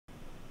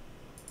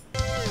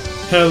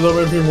Hello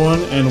everyone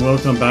and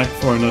welcome back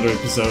for another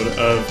episode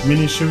of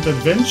Minishoot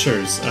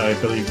Adventures. I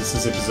believe this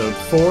is episode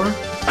 4.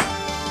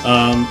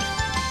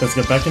 Let's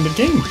get back in the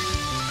game.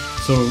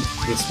 So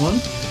this one.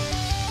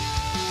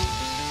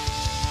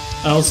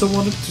 I also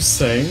wanted to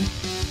say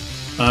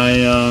I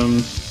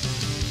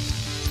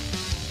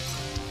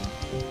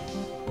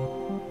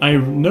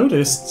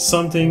noticed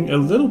something a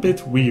little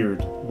bit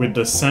weird with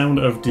the sound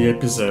of the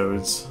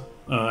episodes.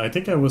 I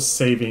think I was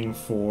saving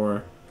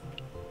for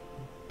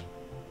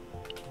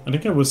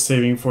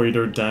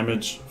either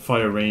damage,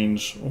 fire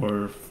range,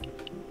 or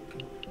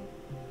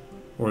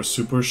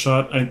super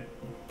shot.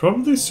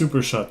 Probably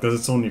super shot because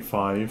it's only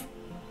 5.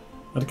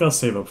 I think I'll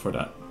save up for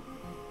that.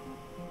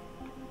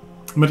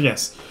 But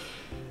yes,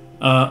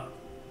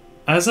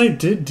 as I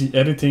did the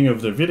editing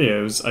of the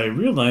videos, I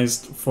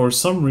realized for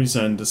some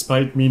reason,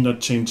 despite me not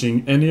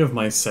changing any of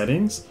my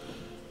settings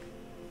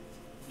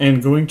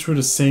and going through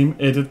the same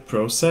edit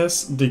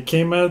process, they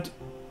came out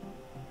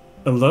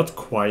a lot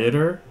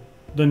quieter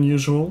than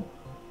usual.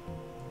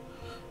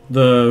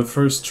 The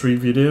first 3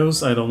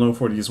 videos, I don't know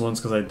for these ones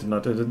because I did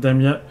not edit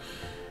them yet.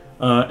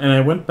 And I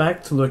went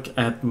back to look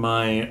at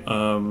my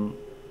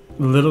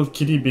Little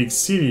Kitty Big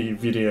City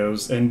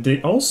videos, and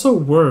they also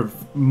were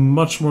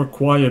much more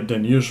quiet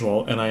than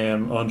usual, and I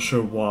am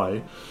unsure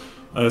why.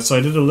 So I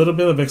did a little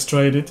bit of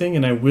extra editing,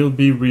 and I will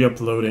be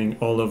re-uploading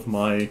all of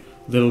my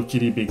Little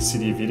Kitty Big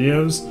City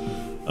videos.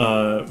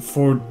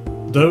 For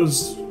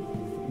those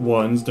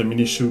ones, the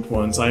Minishoot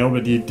ones, I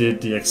already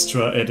did the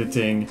extra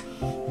editing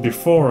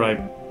before I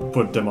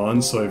put them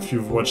on, so if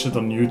you've watched it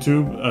on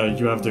YouTube,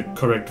 you have the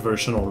correct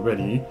version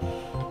already.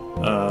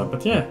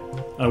 But yeah,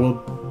 I will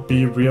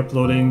be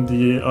re-uploading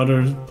the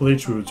other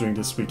playthrough during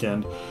this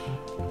weekend.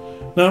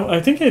 Now,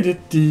 I think I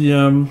did the,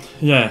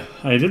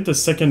 I did the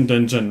second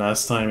dungeon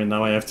last time, and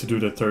now I have to do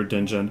the third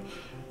dungeon.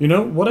 You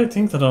know, what I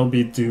think that I'll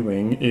be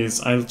doing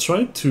is I'll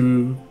try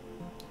to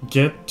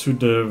get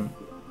to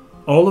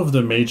all of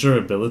the major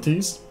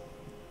abilities,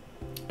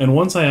 and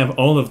once I have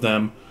all of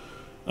them,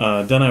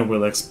 then I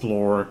will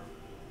explore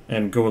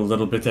and go a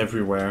little bit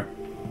everywhere.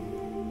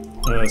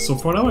 So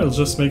for now I'll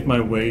just make my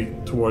way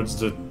towards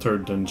the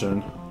third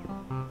dungeon.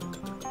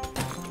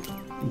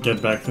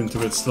 Get back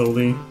into it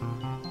slowly.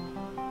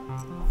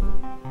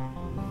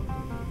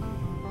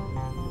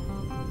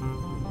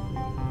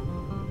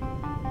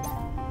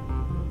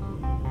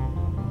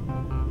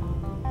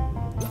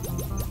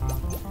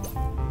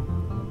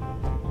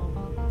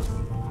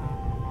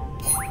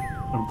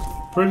 I'm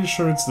pretty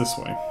sure it's this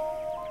way.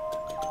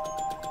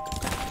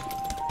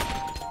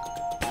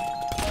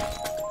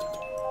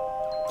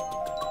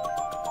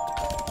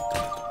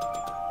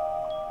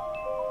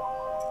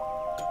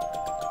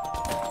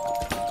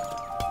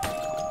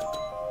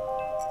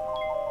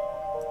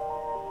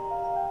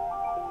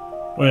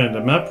 Oh yeah,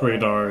 the map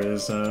radar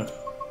is, But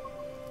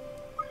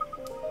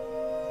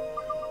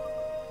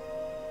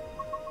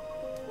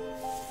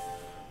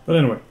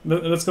anyway,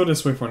 let's go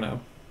this way for now.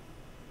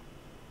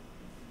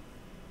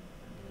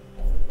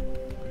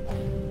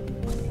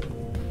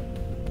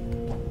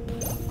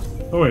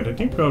 Oh wait, I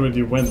think we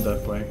already went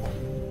that way.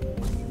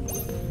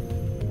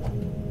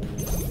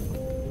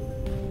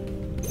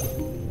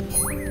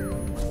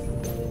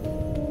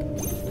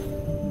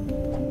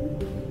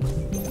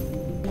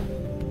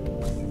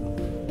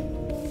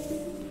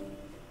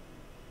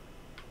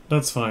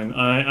 That's fine.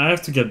 I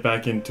have to get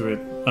back into it.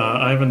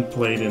 I haven't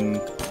played in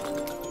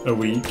a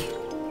week.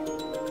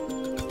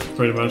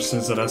 Pretty much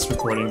since the last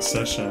recording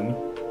session.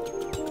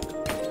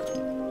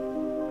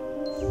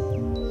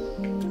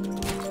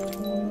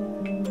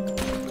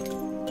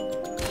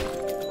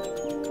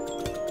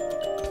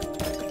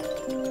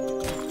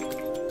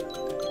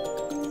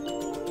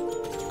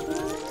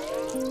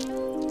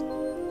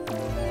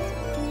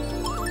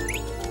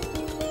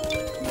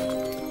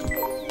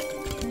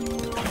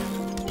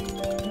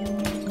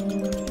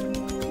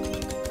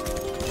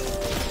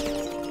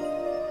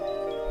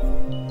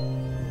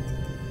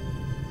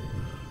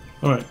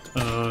 Alright,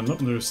 nope,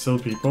 there's still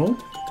people.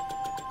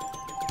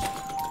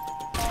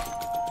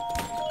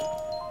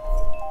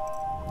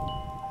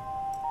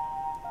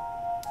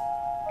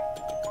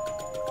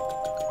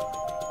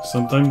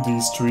 Sometimes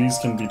these trees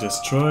can be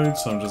destroyed,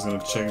 so I'm just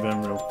gonna check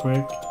them real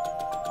quick.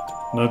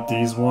 Not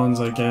these ones,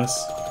 I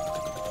guess.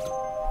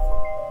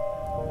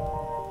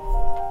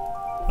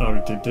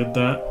 Oh, they did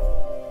that.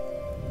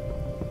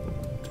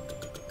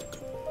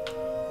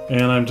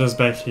 And I'm just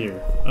back here.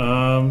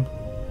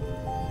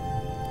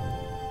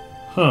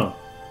 Huh.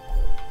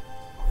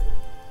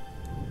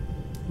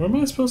 Where am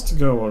I supposed to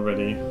go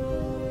already?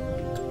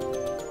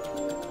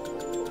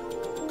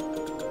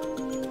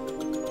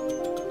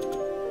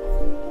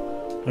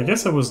 I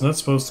guess I was not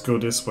supposed to go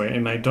this way,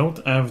 and I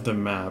don't have the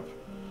map.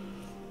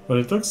 But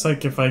it looks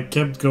like if I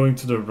kept going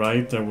to the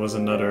right, there was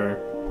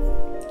another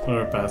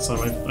path, so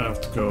I might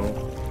have to go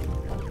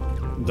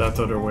that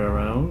other way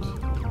around.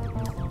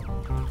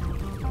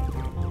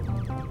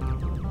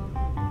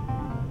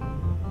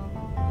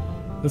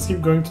 Let's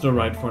keep going to the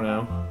right for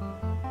now.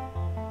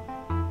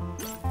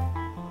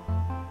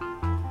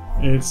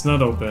 It's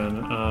not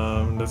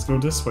open. Let's go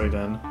this way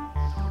then.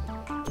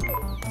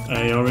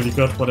 I already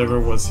got whatever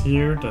was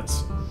here.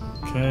 That's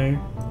okay.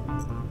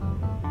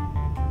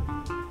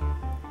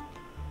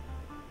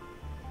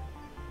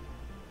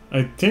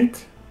 I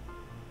think...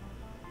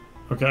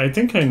 Okay, I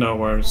think I know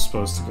where I'm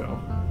supposed to go.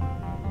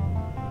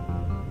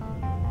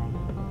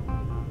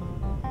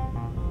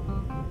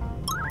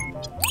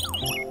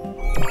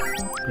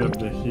 Grab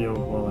the heal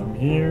while I'm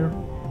here.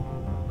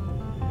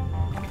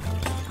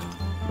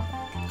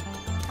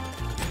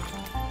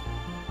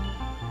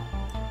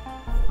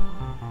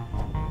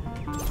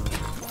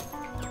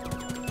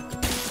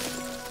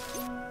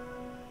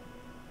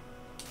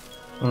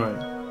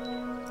 Alright.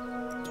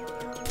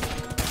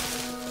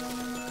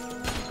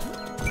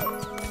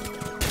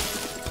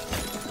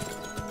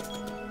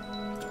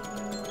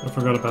 I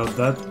forgot about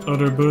that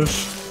other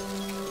bush.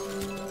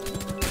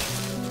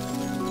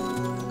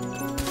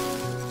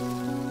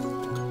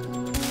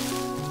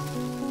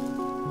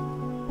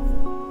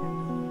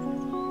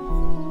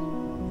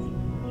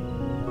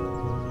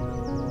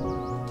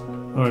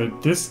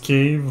 Alright, this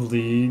cave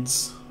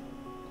leads...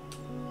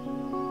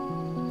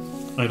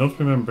 I don't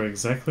remember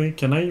exactly.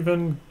 Can I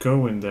even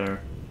go in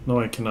there? No,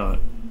 I cannot.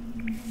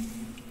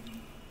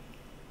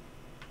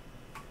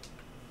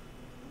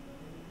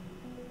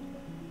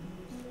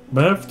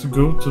 But I have to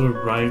go to the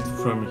right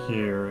from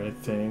here, I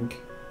think.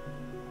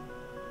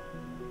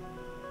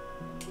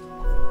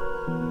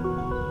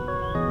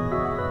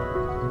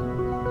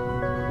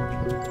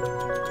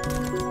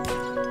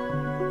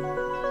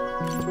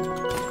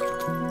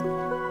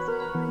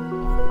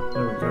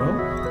 There we go.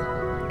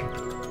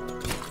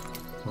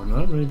 Or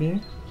not, maybe.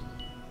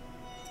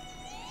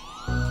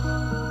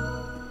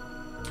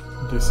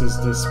 This is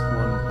this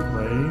one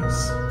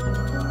place.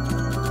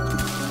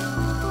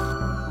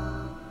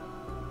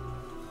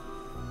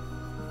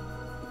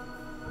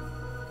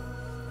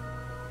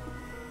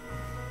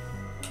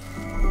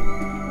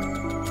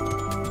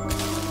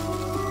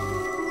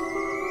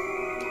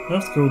 I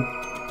have to go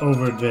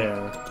over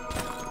there.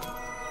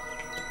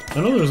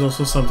 I know there's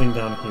also something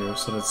down here,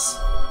 so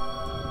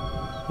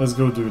let's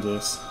go do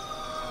this.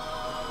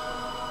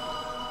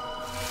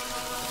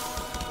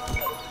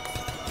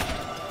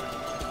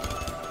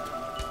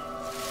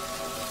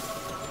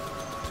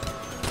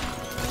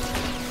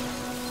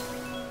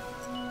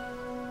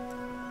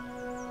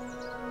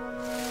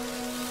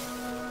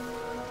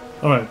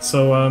 Alright,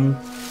 so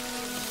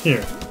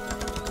here.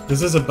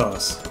 This is a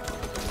boss.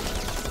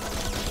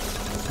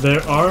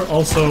 There are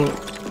also...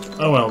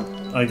 Oh well,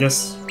 I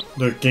guess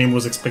the game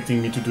was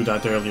expecting me to do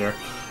that earlier.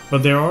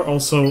 But there are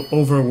also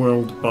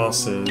overworld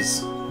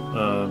bosses,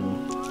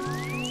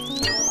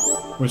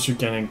 which you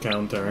can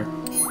encounter.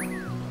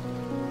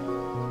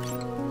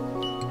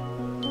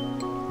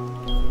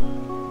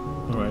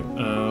 Alright,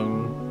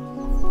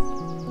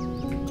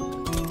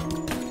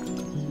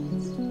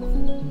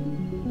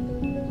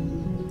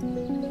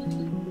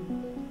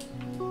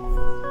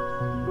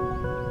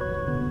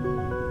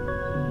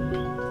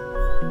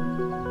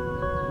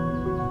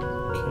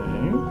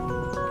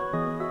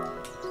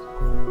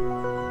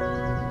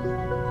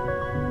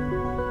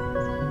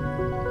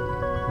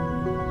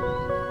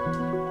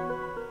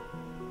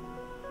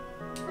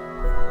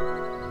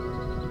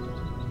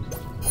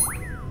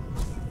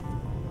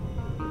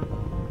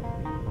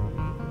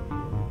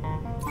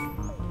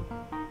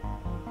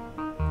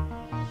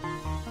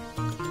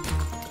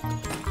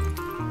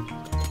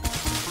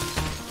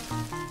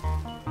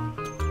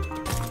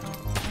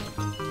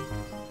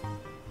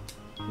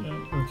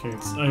 okay,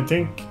 I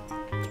think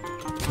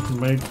it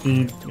might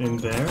be in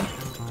there.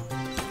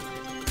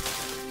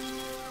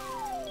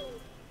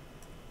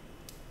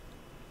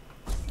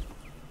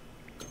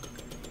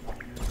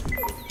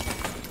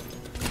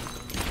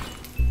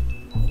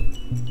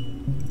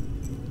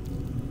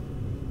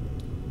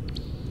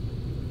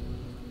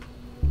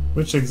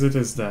 Which exit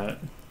is that?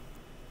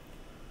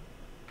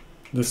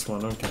 This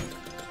one, okay.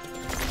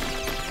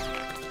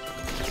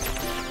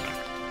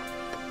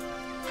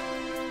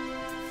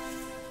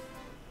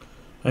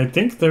 I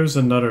think there's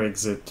another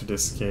exit to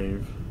this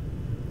cave.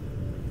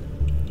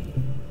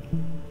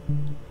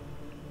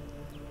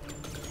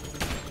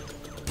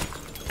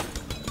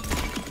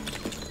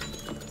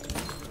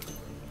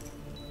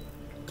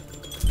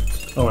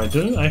 Oh, I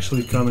didn't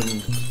actually come in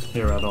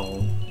here at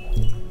all.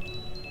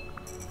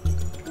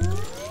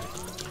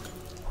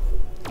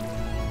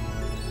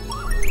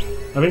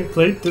 Having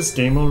played this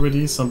game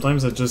already,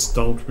 sometimes I just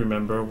don't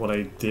remember what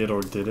I did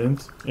or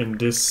didn't in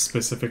this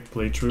specific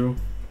playthrough.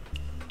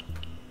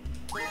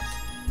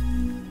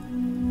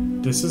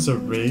 This is a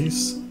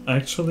race,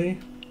 actually.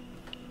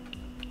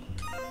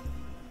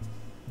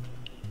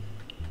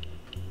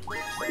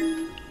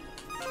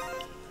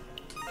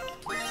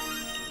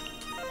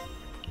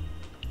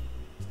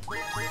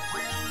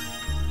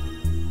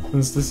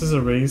 Since this is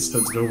a race,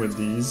 let's go with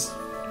these.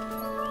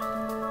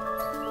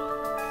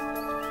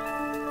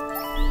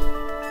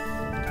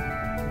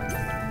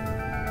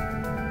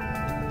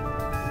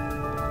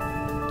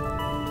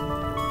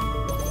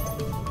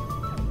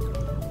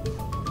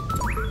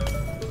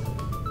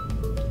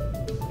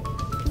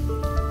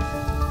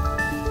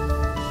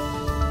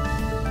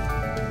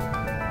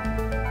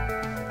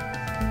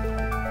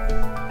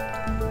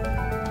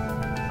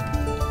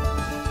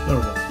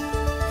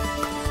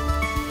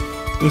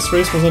 This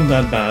race wasn't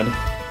that bad.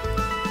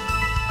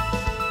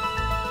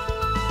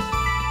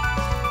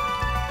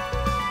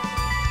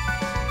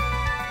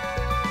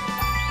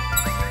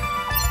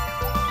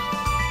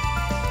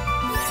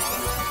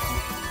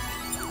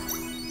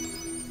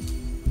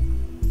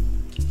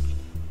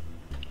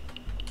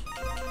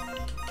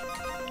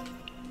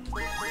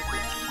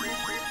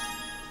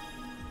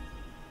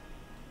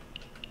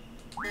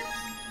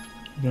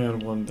 Yeah,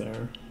 and one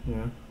there,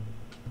 yeah.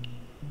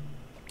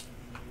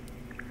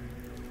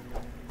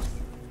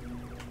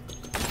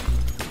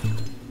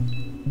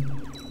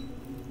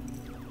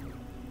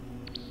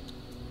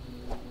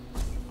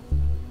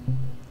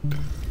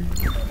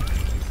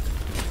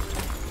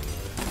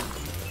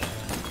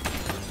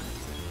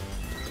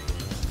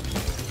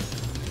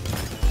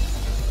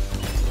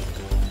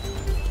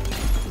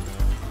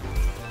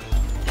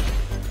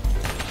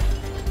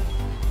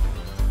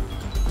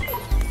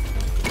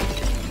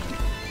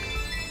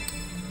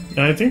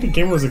 Yeah, I think the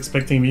game was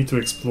expecting me to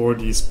explore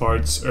these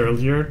parts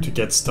earlier to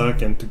get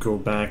stuck and to go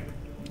back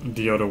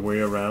the other way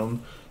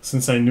around,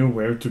 since I knew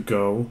where to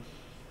go.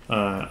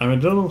 I'm a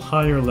little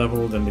higher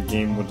level than the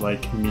game would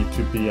like me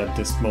to be at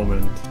this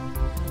moment.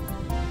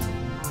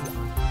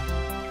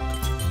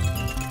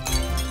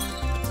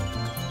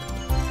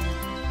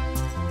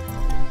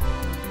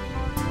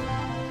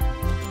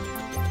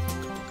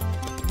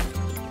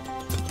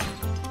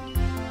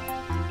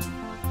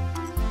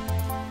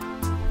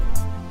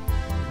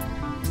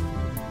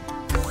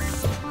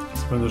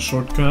 Find a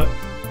shortcut.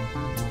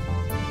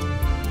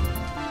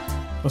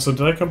 Also,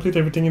 did I complete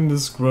everything in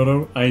this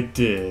grotto? I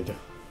did.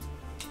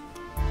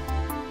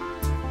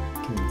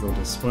 Can we go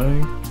this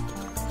way?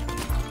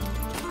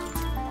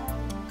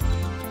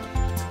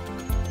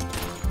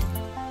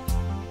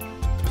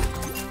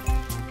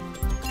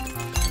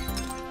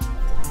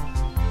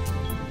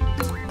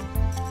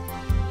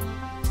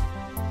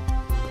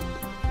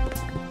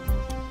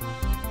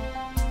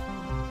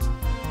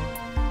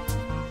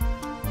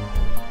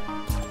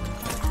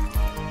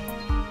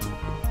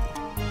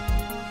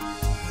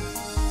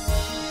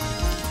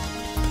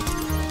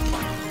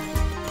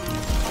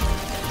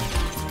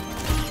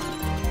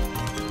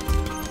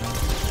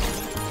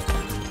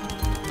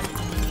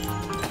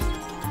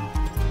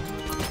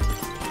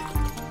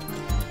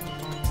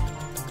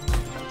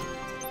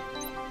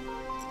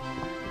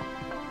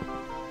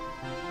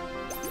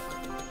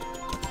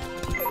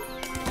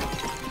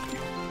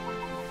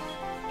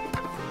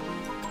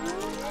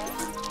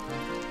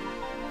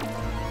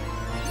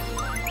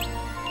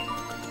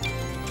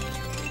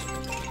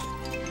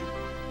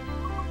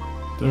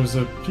 There's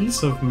a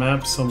piece of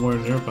map somewhere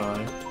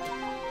nearby.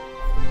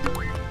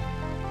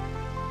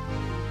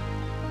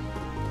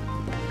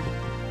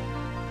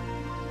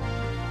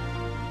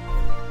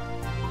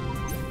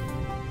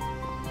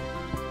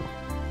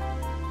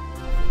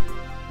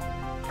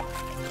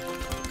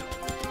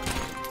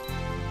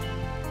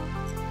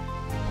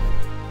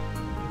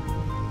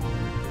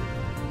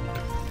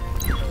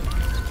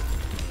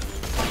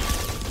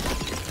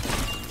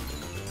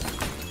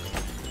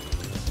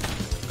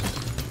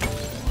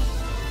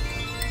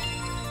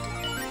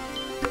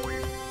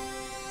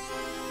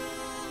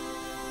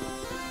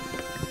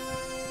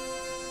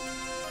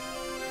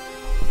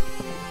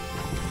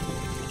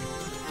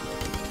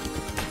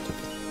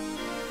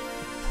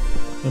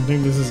 I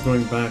think this is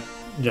going back.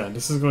 Yeah,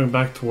 this is going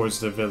back towards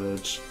the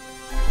village.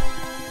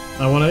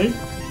 I wanna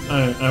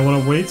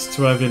wait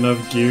to have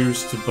enough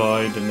gears to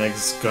buy the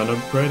next gun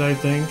upgrade. I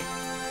think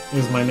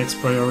is my next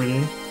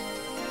priority.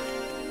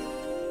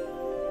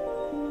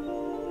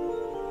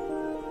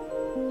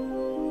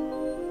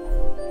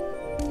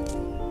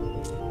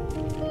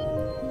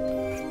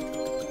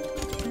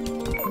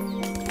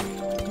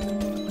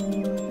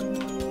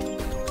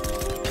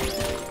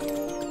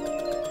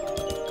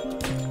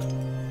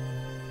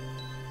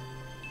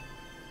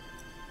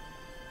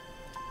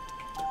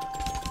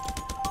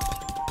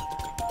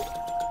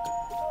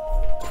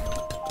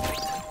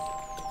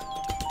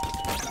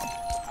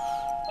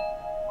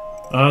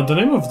 The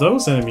name of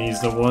those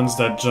enemies, the ones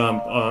that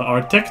jump,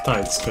 are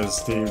Tektites,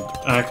 because they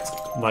act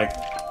like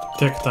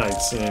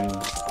Tektites in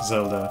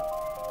Zelda.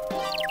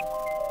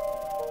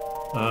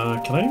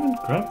 Can I even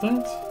grab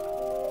that?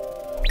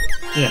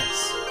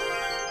 Yes.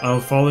 I'll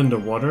fall in the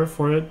water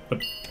for it,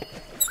 but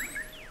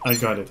I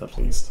got it at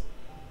least.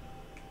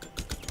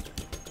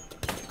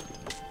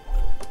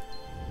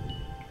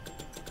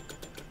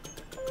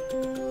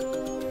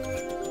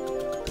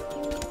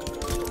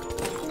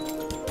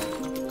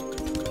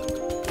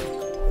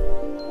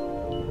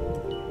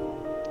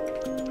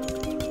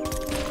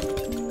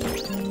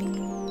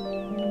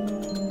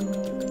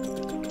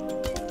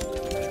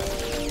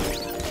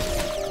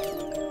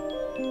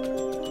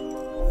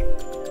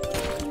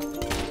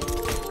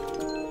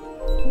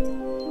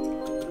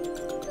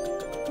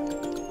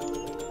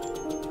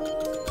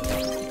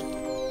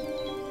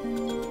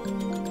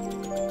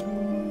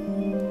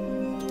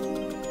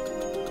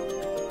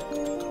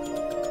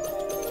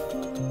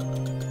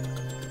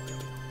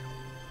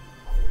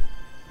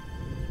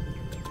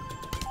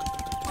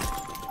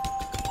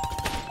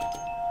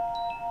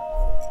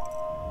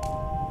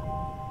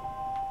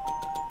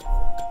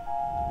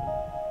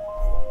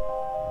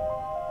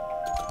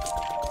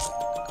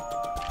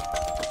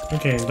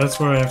 Okay, that's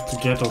where I have to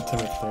get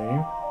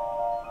ultimately.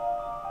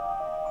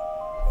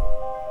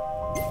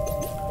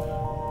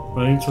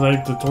 But I need to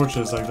light the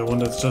torches, like the one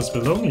that's just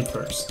below me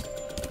first.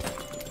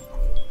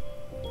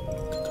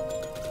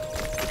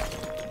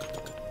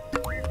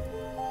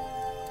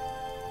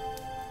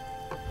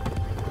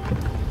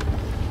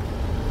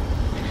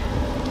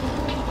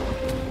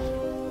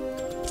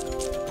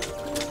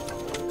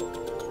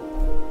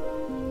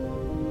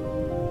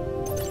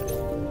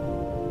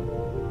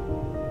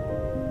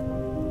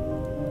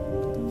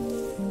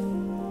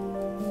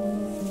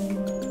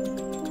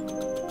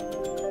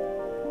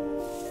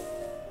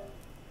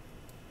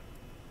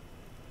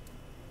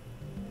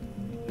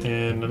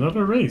 And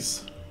another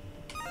race.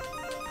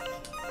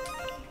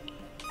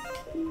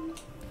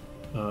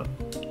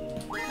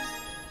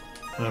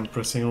 I'm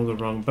pressing all the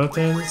wrong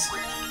buttons.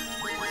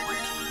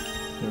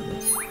 There we go.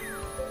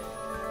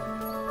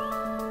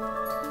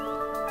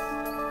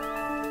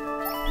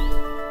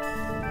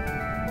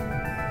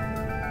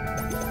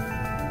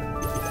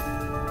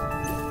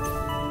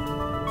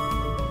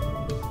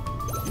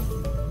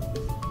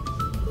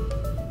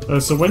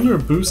 So when you're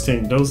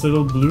boosting, those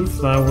little blue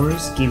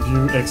flowers give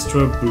you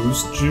extra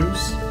boost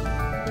juice,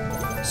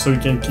 so you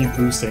can keep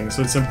boosting.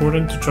 So it's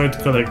important to try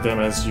to collect them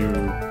as you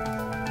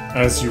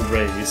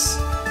race.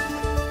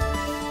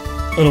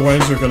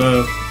 Otherwise, you're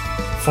gonna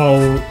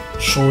fall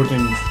short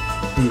in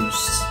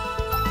boosts,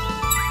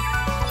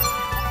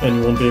 and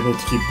you won't be able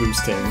to keep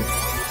boosting.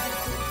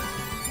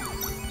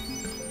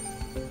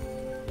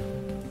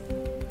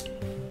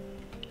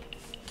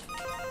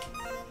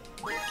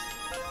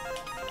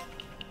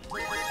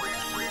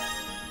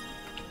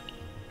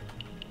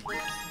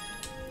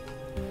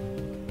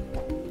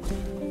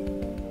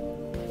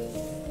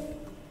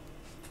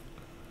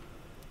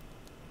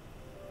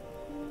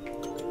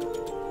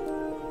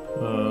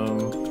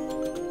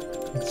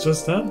 It's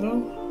just that,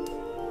 though?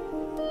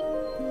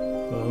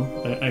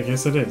 Well, I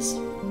guess it is.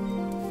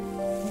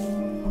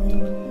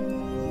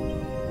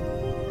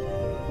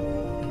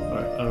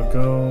 Alright, I'll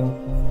go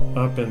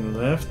up and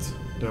left.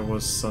 There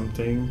was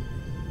something.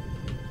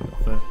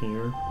 Not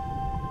here.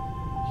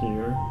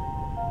 Here.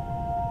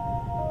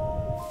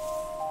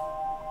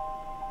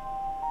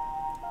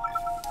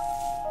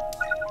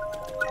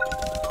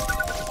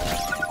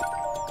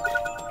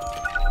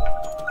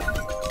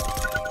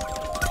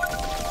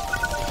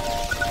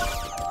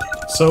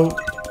 So,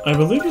 I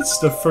believe it's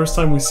the first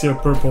time we see a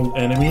purple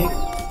enemy.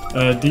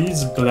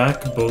 These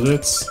black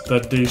bullets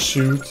that they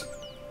shoot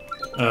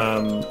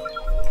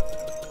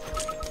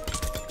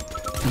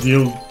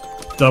deal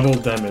double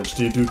damage.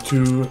 They do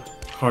 2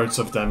 hearts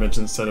of damage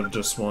instead of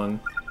just 1.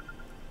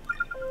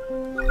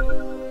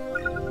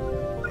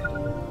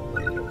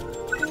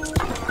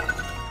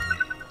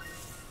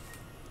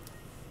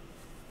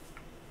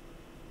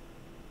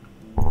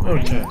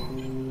 Okay.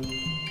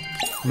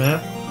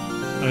 Map,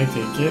 I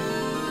take it.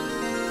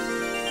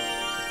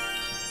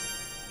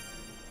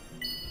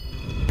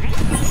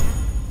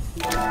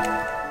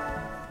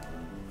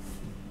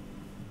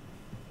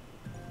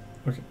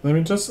 Okay, let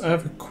me just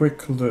have a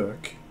quick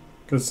look,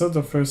 because it's not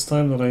the first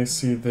time that I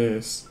see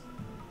this.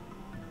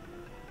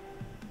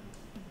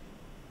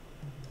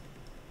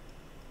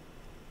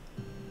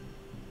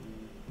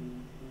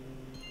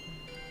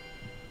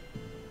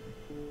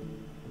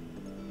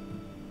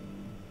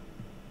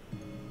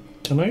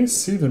 Can I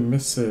see the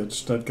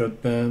message that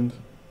got banned?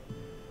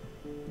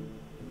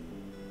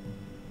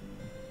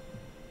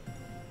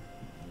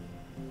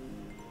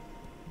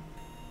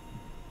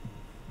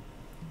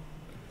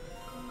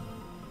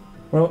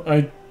 Well,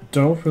 I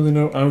don't really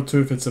know how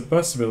to if it's a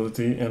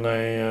possibility, and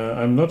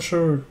I'm not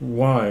sure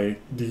why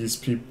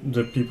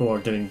the people are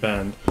getting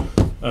banned.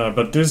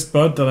 But this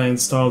bot that I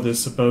installed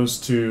is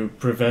supposed to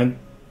prevent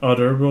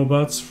other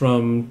robots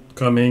from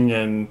coming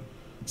and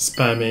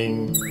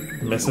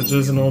spamming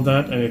messages and all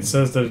that, and it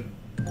says that it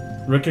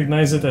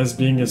recognize it as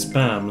being a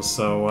spam,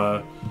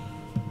 so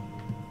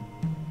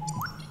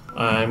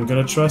I'm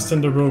gonna trust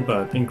in the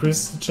robot.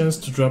 Increase the chance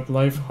to drop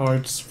life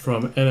hearts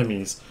from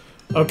enemies.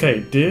 Okay,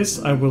 this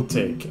I will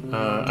take.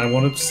 I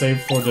wanted to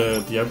save for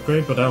the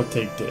upgrade, but I'll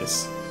take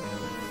this.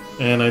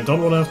 And I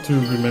don't want to have to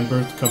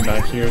remember to come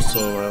back here, so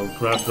I'll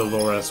grab the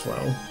lore as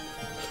well.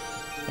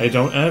 I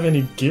don't have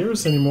any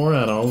gears anymore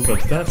at all,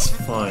 but that's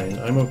fine.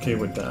 I'm okay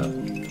with that.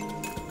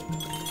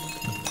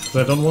 Because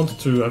I don't want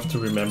to have to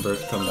remember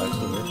to come back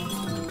here.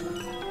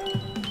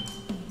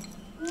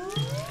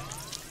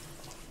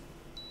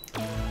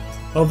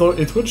 Although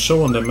it would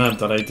show on the map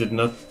that I did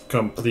not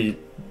complete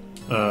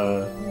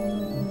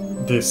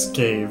this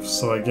cave,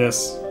 so I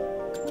guess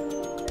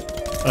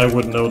I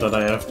would know that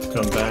I have to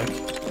come back.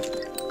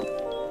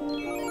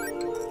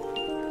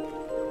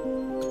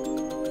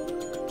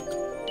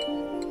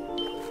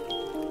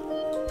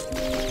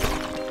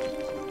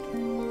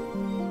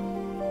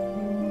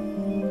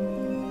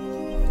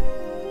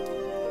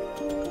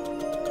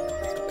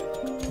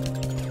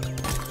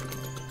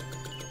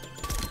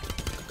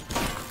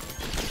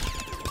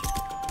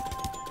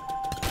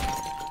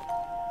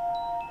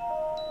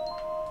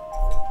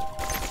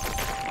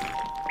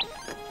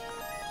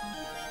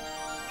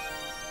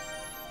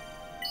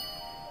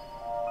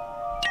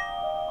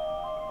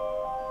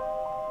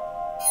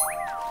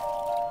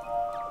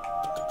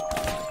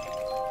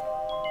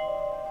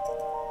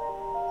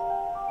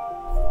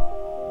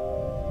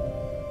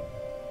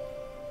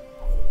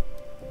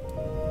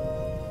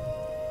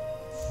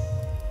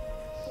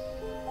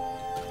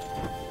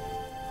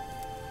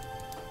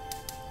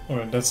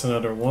 Alright, that's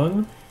another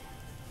one.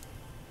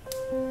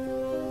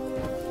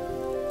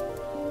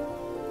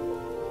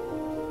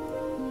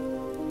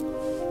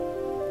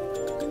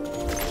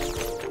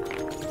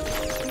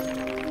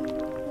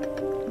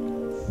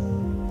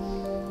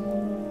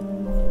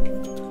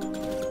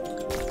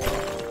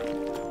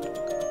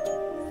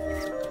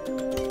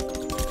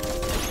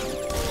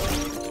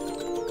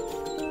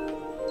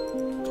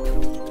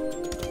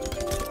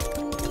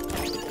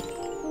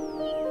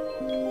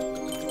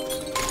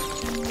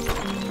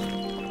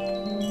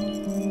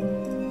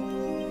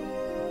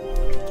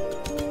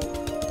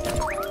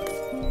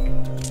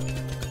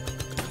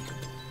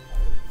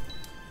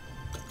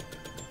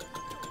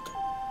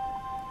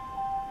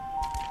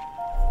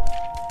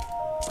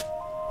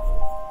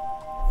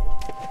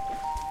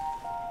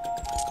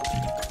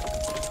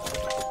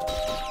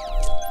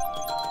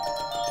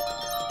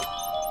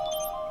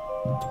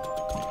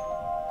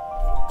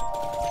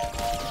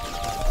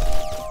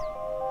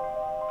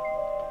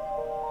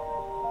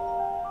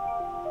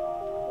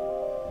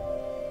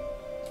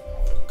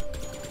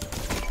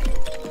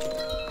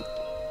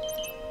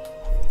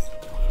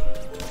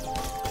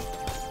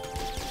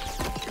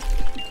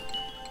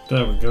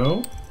 There we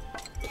go.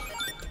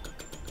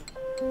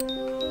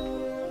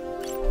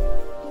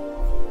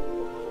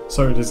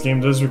 Sorry, this game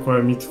does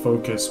require me to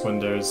focus when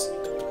there's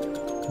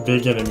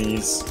big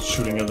enemies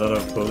shooting a lot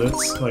of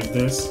bullets like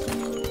this.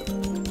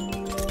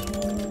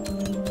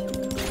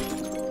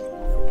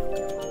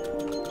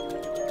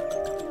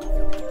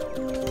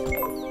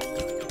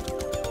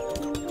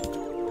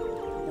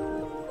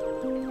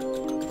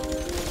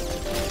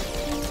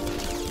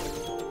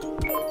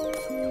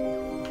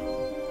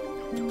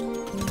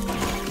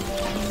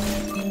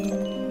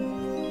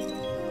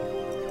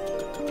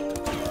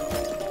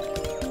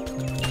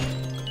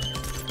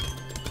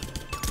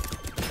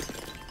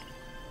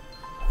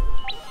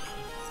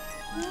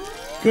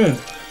 Good.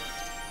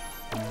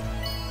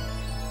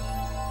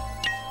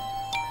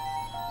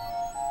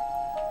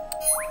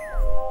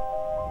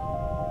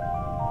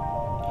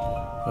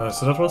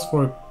 So that was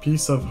for a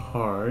piece of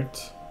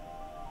heart.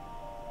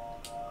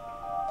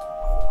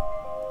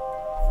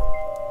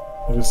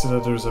 You see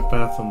that there's a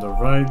path on the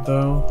right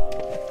though.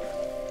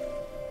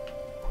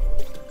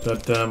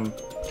 That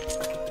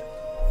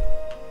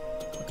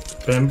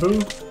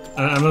bamboo?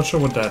 I'm not sure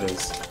what that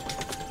is.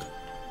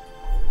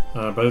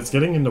 But it's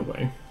getting in the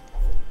way.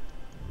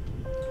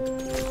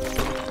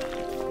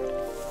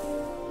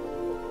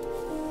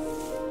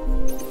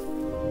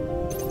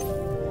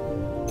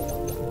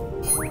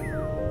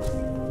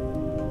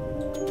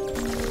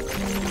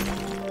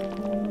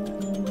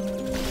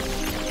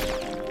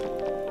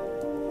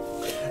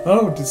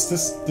 Oh, it's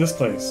this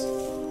place.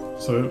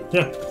 So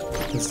yeah,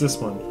 it's this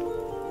one.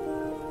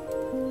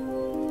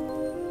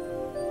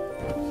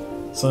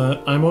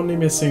 So I'm only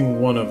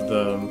missing one of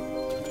the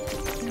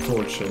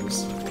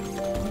torches.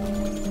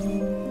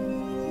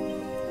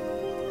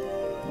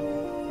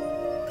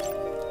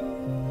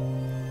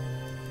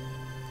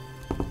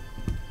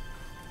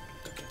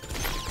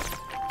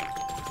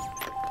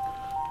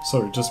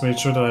 Sorry, just made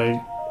sure that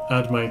I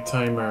add my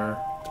timer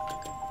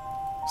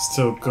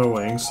still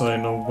going so I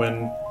know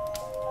when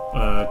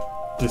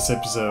this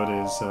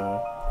episode is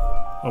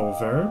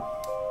over.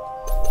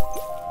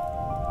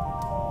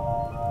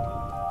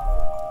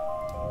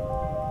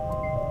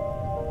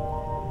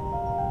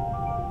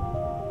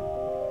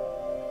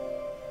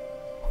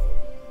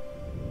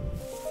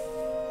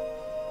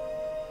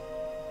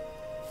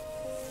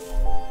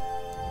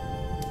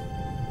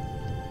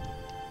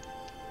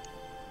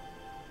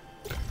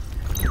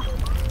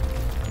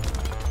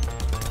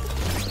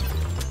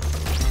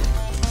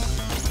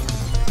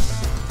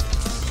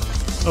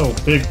 Oh,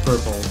 big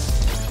purple.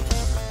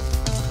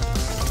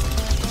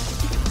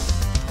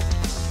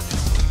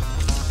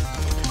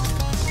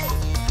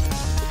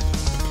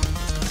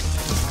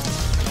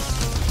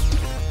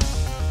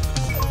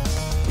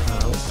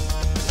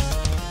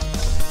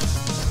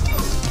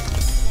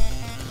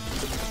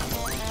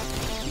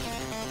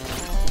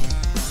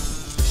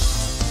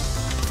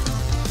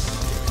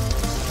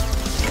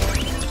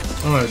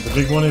 Alright, the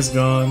big one is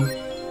gone.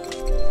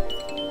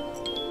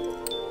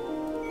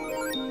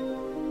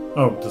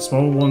 Oh, the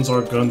small ones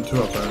are gone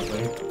too,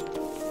 apparently.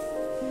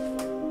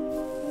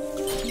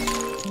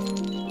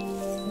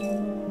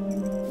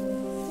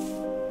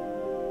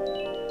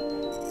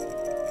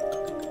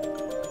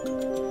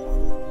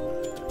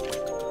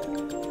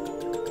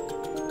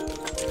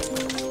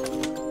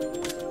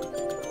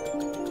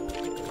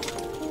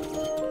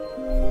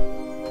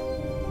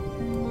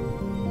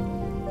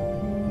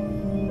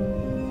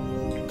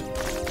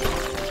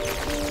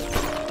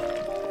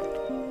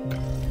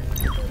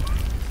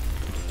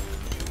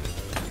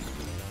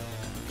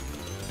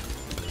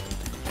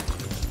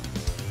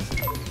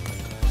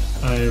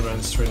 I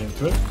ran straight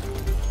into it.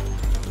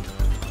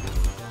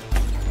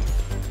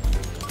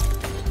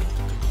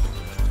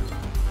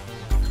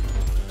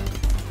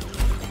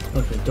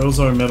 Okay, those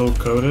are metal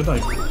coated,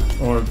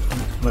 or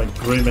like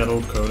gray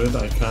metal coated.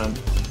 I can't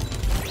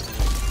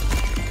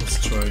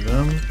destroy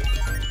them.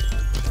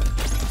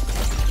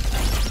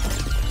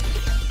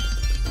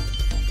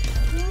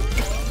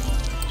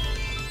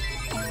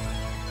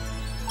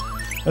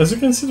 As you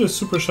can see, the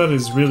super shot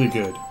is really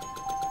good.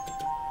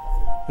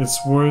 It's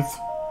worth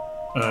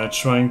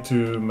trying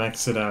to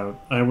max it out.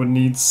 I would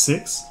need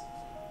 6.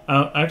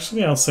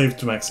 Actually, I'll save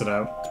to max it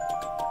out.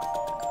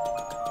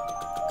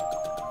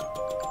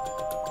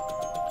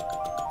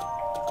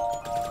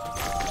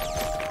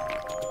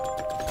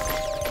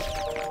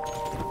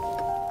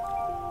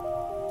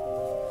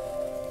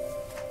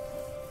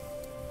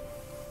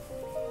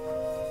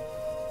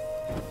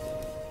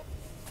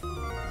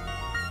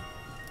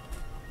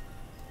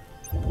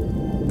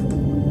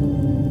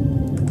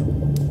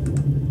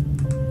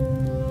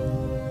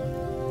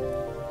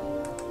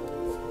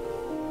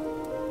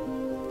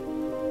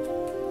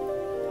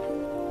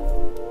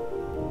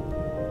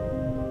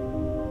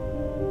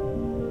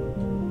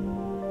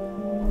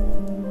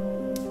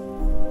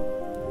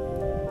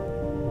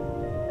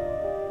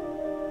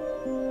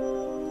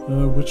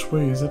 Which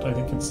way is it? I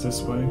think it's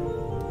this way.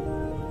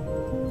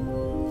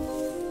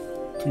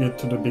 To get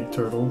to the big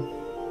turtle.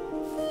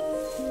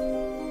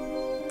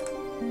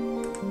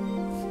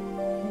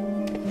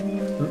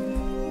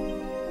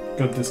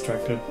 Got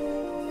distracted.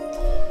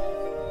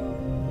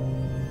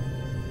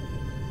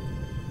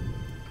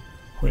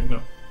 Wait,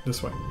 no.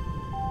 This way.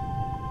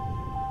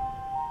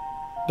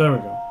 There we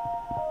go.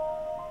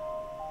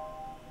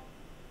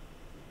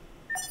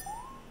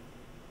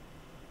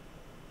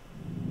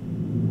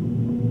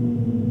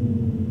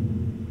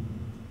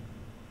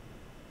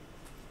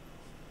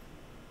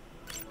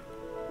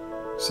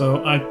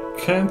 So I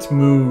can't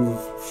move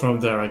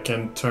from there. I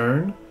can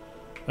turn,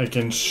 I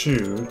can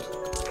shoot,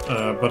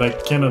 but I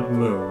cannot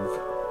move.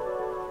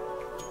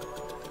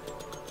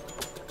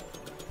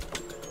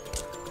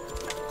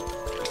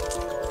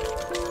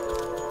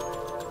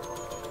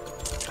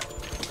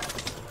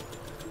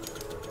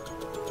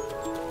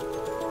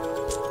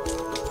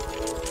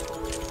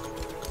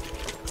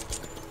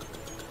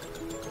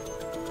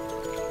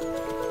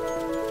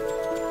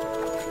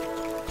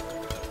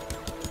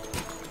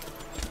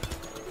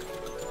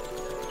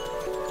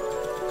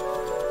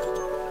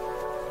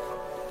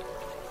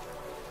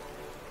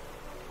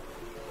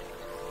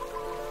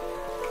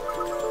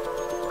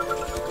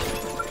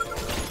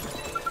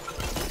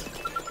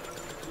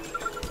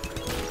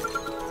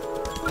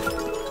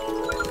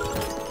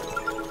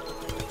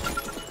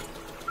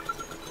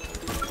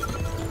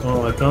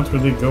 Well, I can't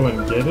really go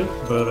and get it,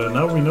 but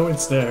now we know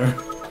it's there.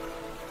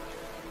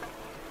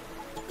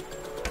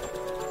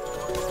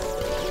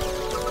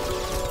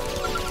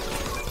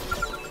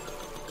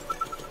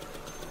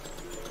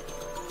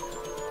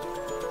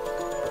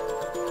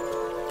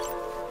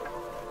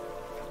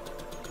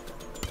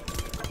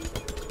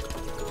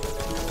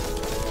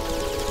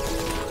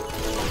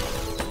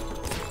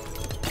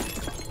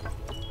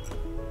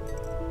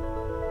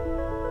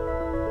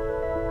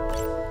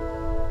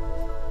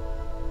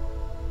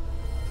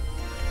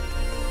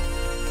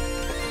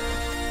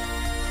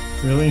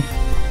 Really?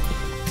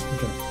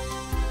 Okay.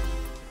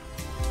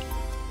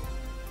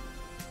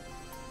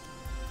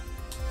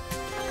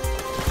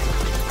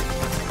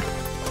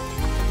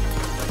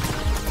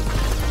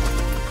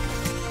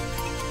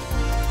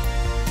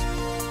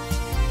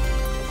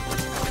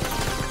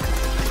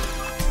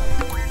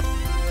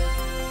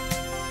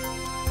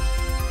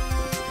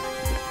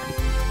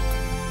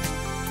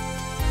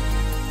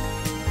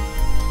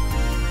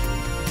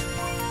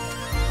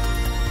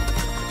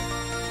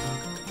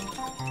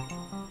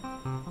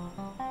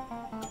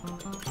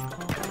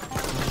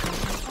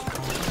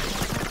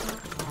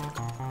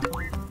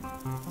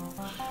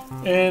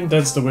 And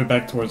that's the way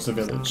back towards the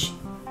village.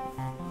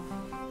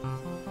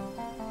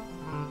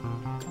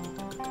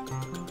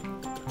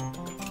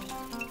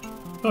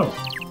 Oh.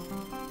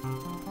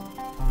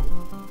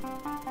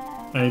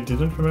 I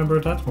didn't remember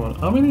that one.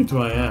 How many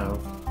do I have?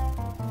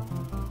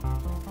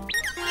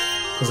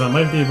 Because I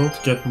might be able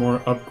to get more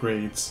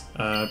upgrades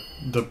at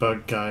the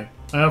bug guy.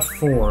 I have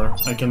 4.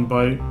 I can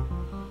buy...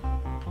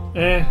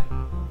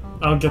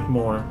 I'll get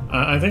more.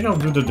 I think I'll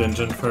do the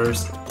dungeon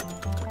first.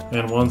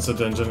 And once the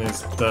dungeon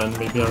is done,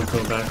 maybe I'll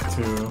go back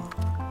to...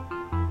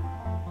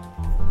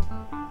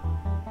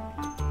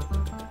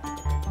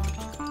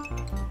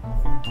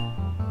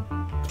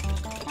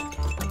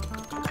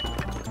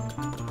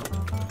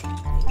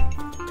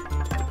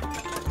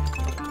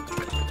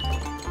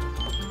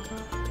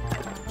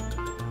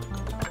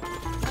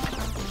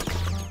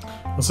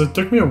 Also, it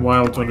took me a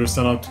while to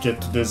understand how to get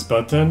to this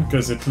button,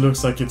 because it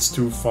looks like it's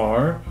too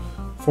far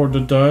for the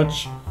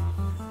dodge.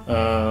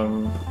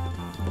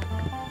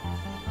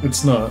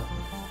 It's not.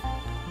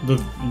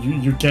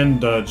 You can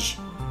dodge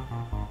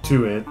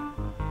to it.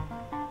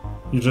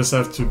 You just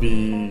have to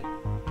be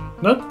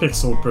not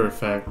pixel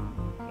perfect,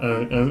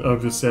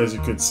 obviously, as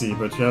you could see,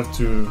 but you have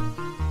to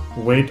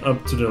wait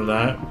up to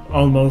the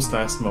almost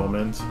last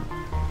moment to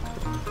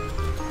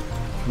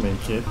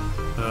make it.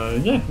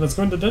 Yeah, let's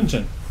go in the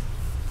dungeon.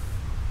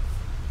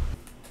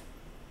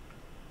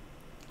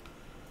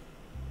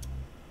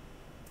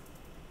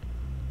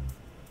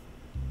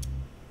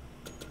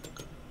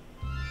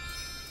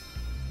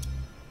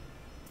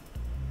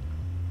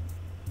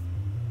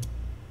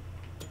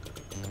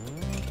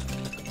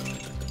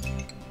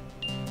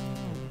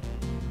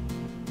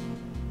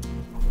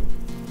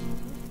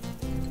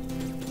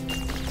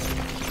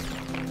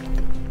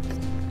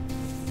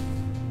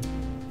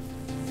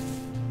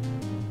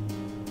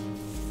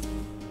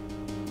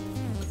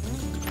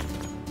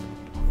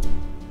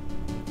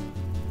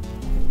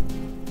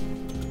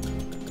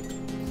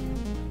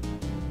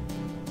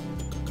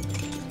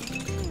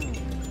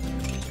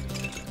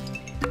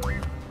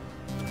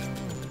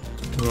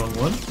 wrong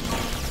one.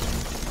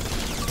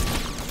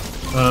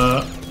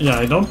 Yeah,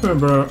 I don't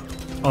remember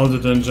all the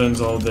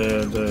dungeons, all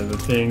the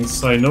things.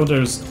 So I know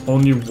there's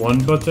only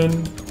one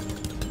button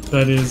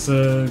that is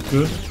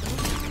good.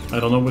 I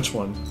don't know which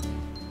one.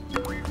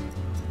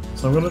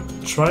 So I'm gonna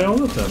try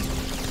all of them.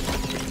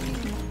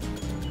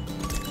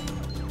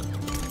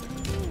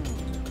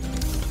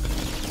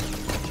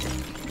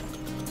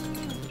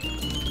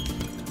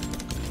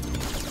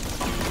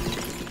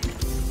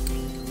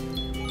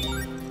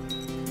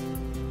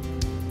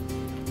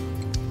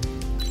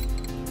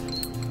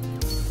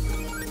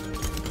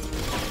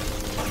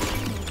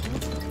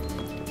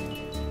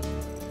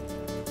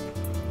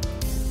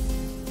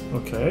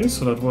 Okay,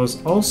 so that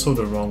was also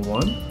the wrong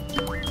one.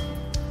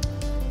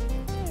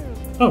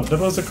 Oh, that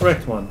was the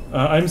correct one.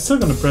 I'm still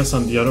gonna press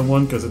on the other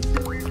one because it's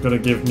gonna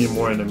give me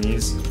more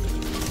enemies.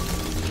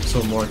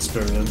 So more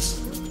experience.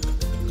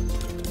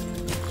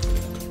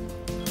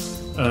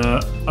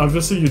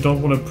 Obviously you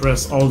don't want to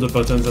press all the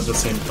buttons at the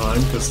same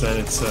time because then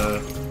it's a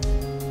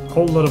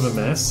whole lot of a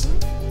mess.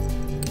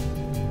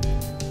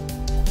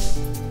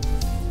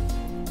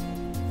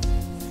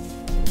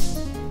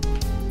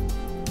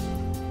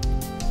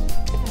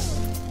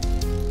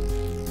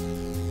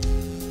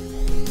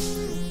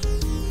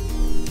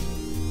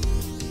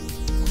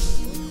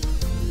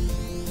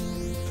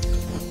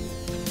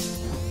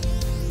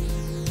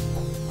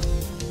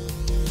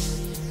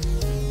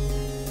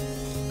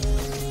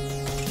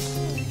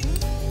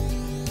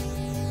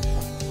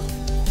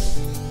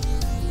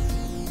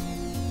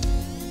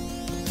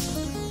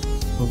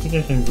 I don't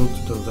think I can go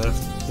to the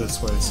left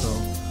this way, so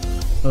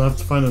I'll have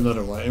to find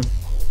another way.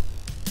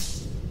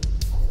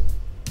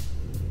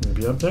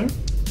 Maybe up there?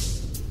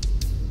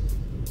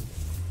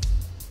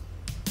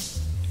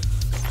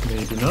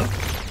 Maybe not.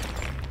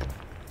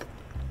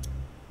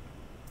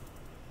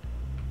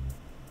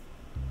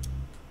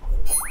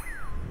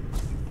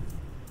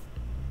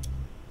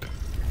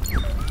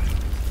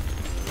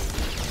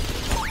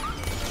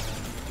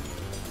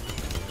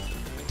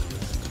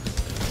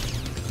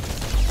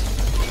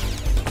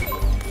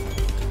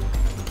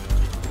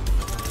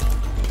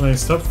 When I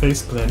stop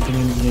face planting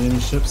in the enemy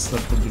ships,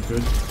 that would be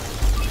good.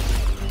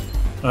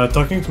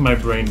 Talking to my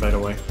brain, by the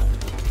way.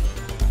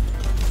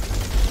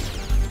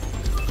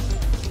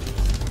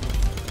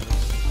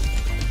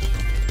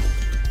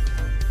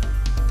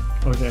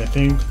 Okay, I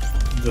think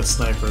the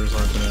snipers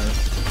are gonna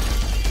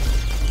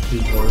be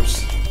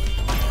worse.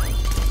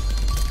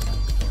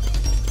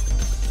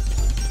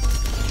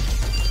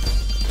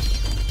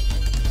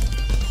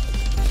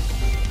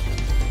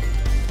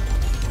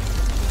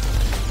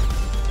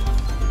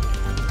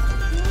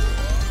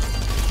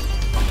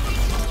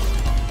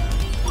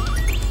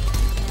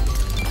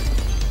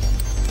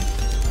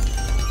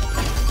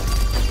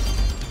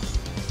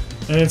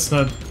 And it's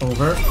not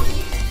over.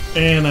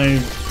 And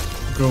I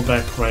go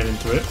back right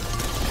into it.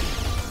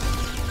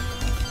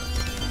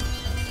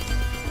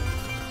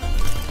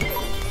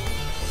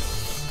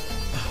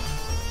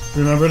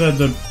 Remember that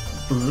the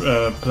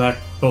black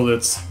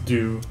bullets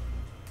do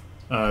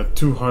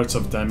 2 hearts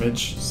of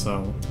damage,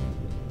 so...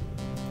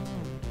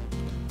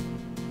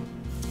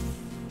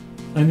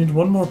 I need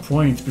one more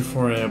point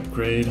before I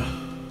upgrade.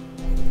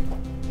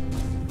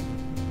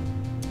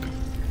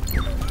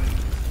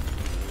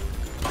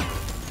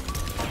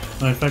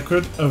 Now, if I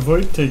could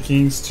avoid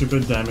taking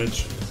stupid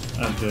damage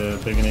at the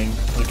beginning,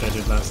 like I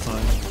did last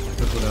time,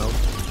 that would help.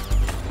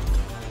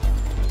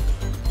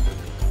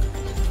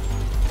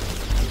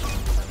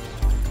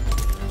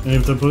 And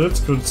if the bullets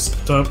could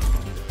stop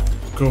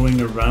going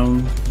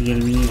around the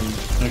enemy and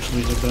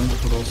actually hit them,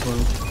 it would also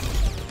help.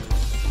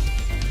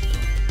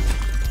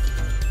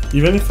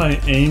 Even if I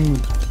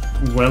aim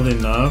well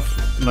enough,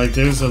 like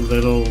there's a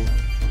little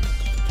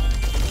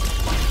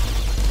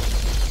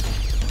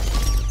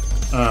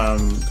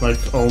like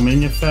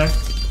homing effect,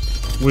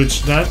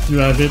 which that you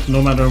have it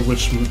no matter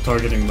which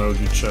targeting mode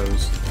you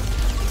chose.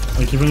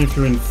 Like even if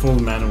you're in full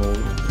manual,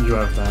 you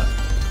have that.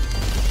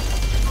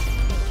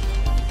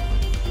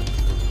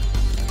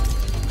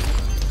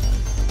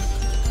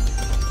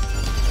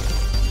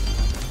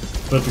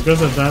 But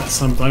because of that,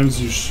 sometimes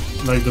you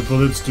like the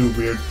bullets do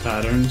weird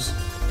patterns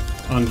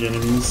on the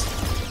enemies,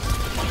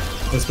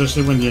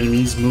 especially when the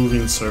enemies move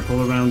in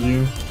circle around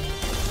you.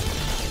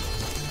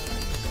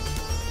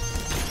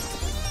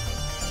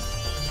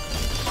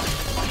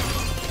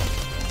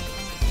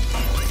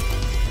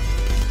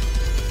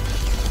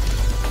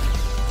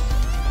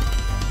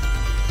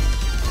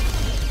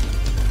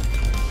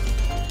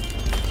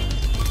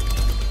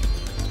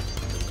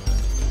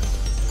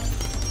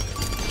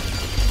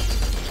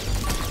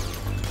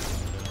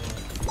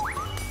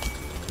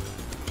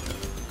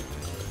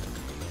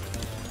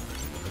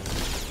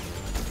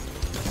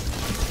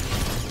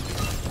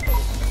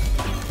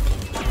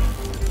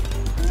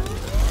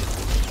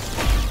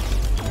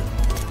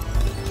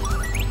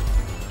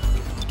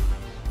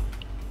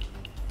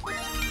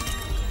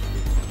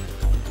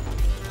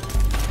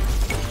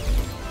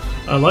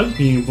 I like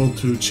being able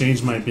to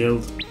change my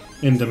build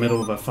in the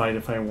middle of a fight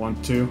if I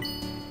want to.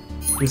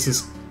 This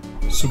is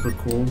super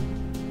cool.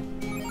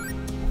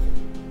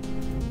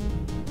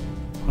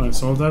 Alright,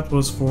 so all that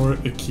was for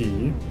a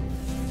key.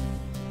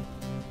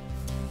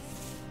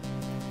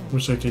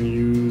 Which I can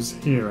use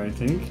here, I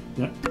think.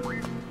 Yeah.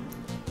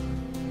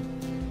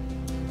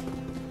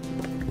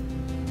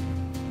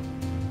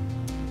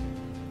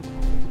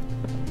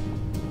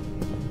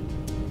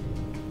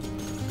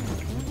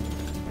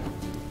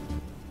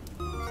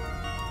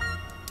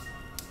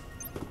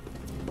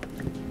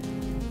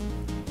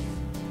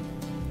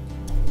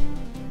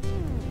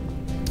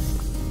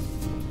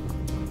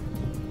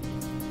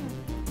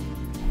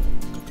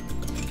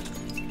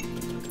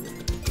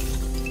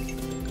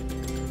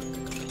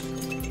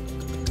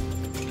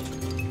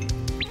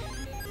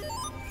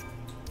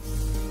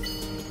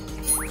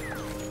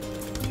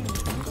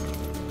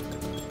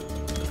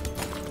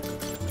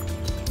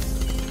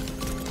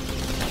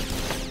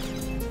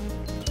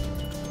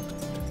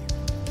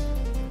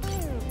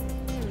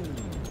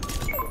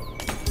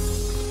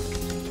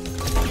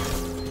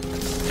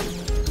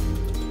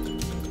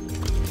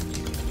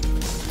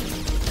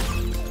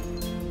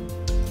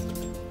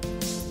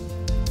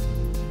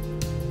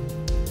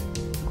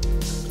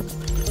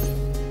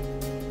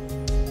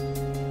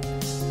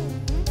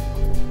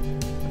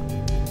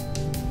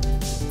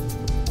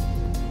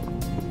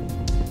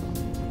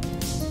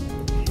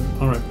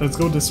 Alright, let's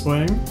go this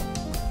way.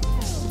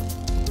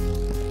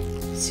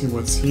 See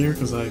what's here,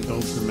 because I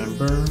don't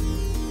remember.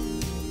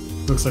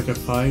 Looks like a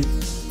fight.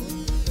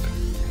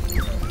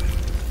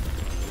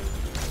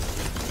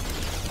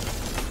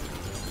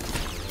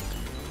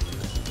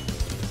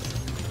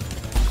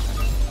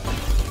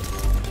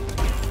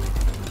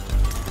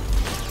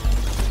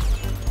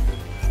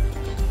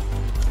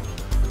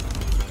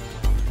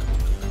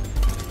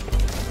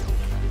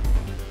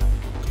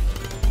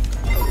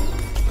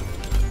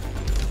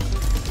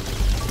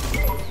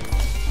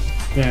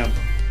 Damn.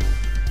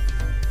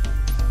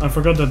 I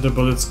forgot that the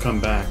bullets come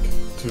back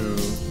to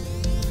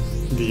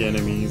the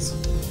enemies.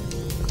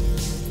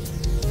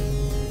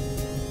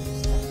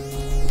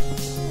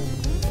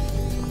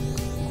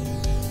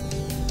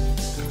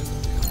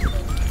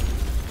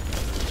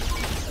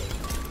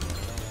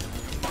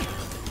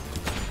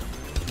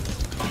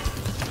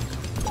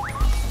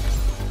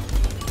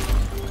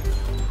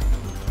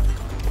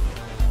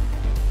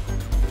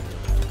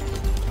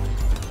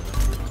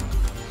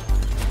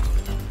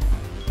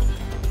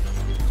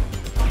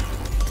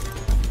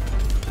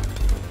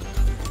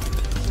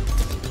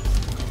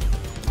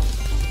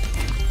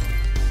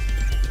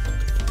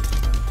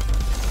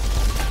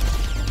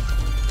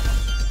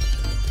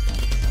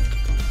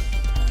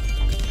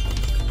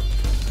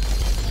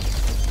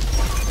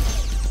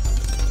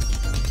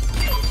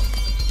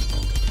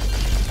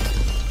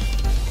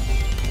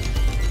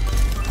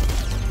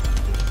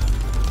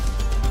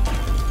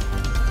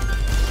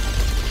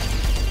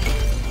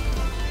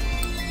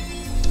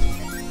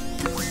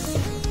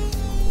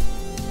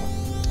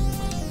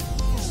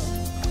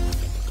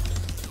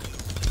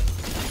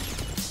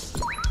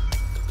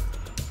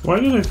 Why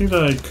did I think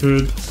that I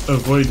could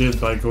avoid it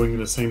by going in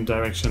the same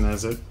direction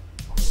as it?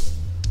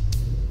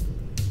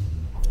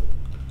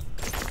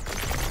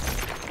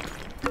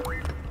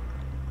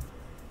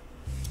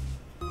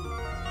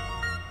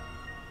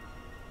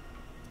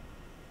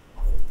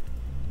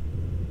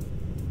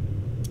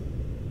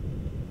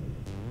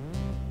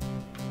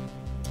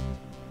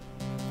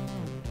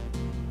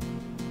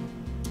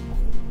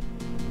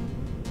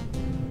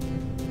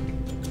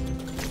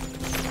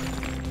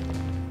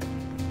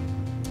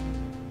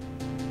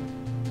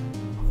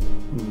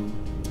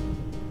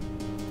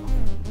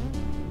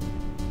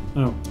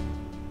 Oh.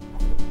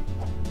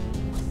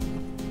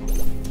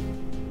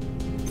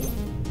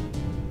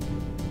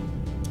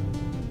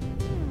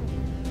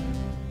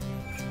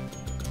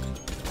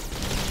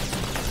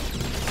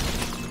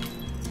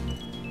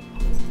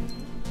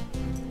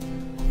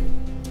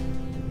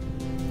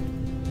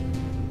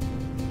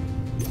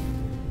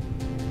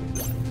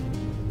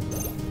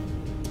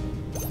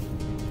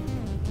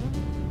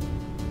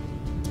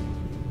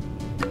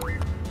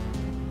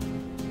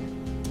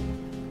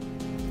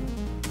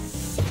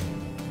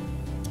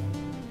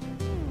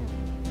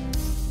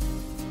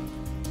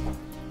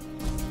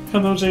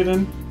 Hello,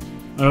 Jaden.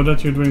 I hope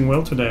that you're doing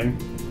well today.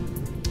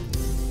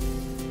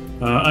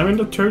 I'm in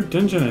the third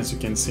dungeon, as you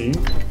can see.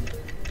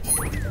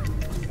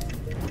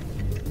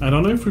 I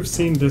don't know if we've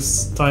seen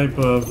this type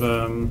of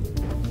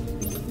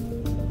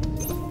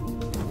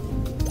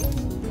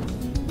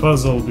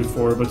puzzle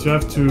before, but you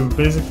have to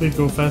basically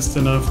go fast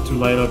enough to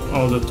light up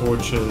all the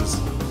torches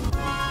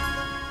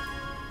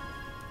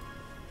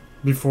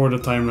before the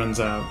time runs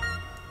out.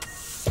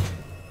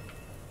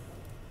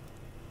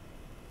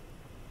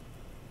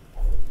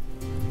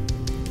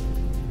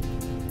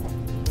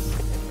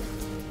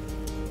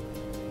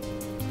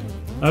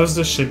 How's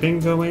the shipping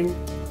going?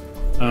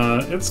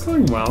 It's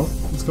going well.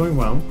 It's going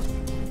well.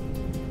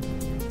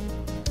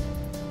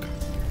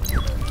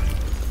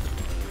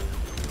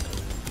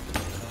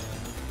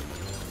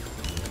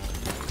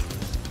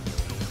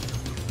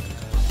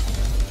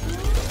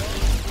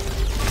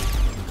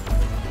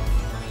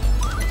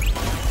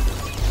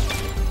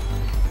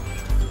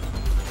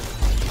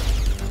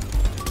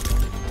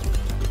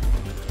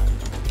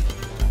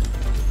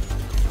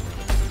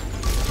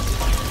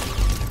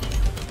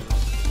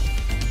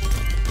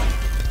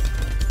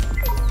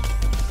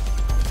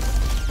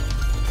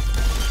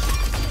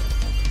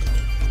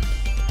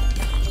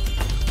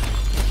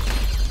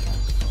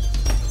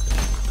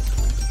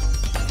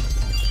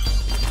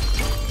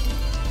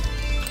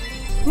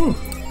 Whew.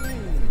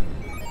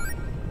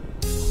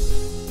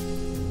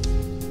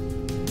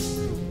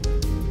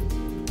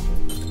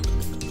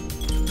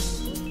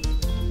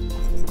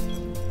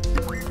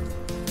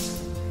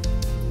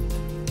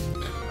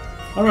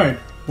 Alright,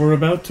 we're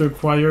about to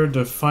acquire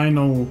the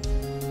final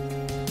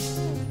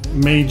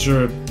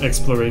major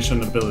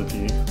exploration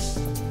ability.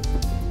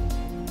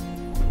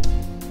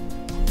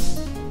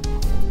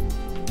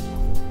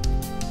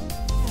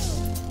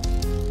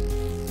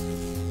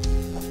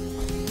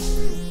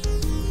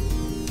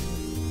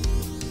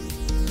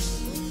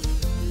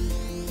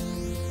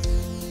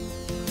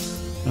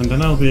 And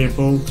then I'll be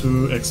able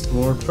to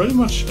explore pretty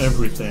much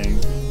everything.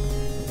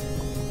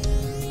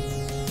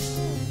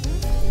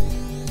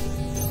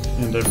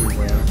 And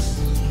everywhere.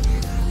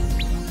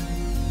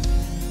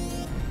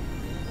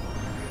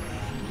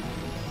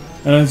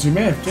 And as you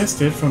may have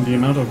guessed it from the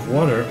amount of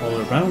water all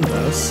around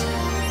us,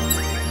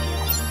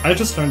 I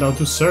just learned how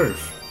to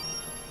surf.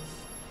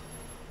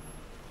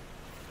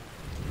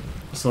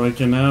 So I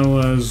can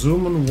now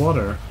zoom on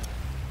water.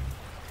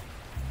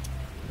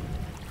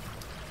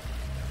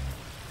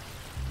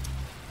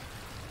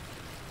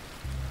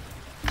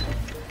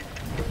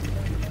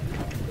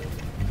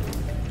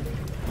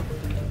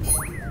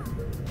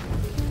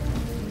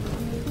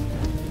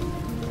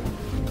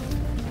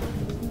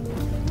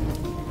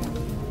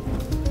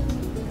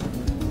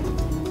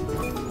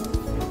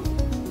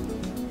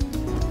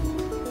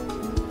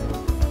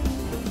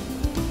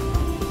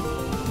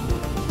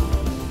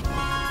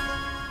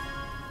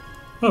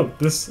 Oh,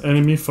 this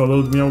enemy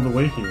followed me all the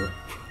way here.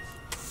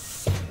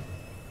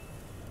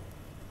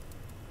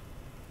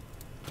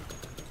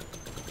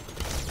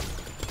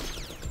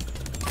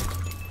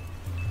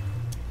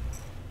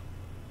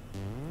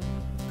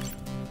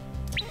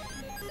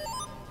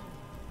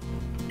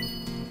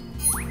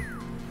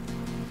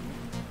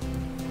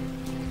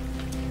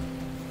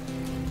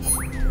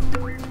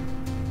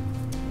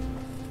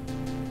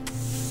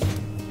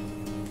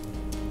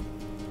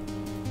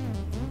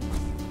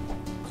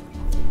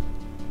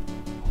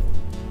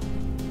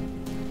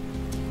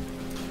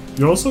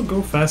 You also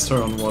go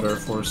faster on water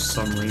for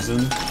some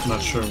reason,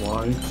 not sure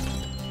why.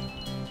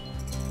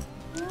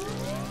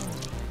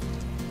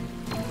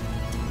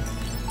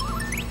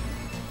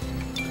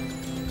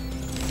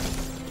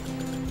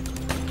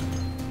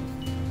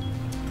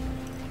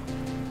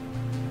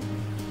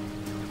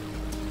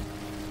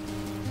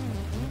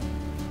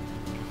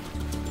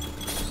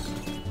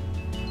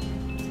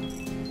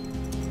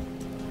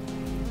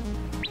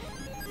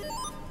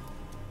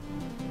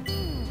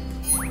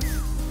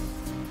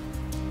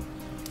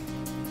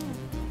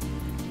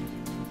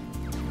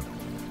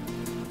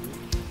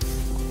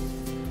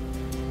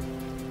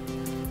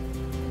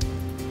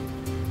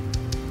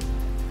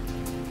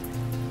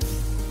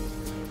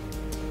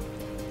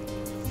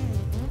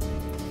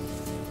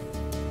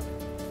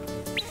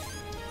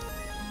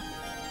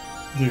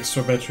 The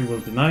extra battery will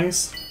be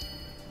nice.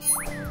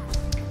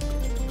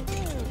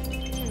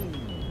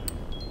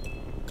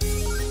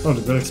 Oh,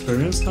 the good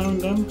experience now and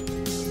then?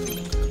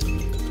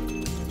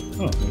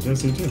 Oh, I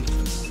guess they do.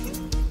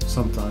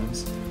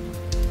 Sometimes.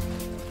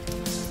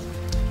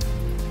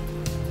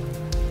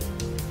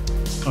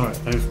 Alright,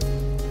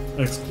 I've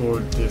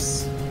explored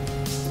this.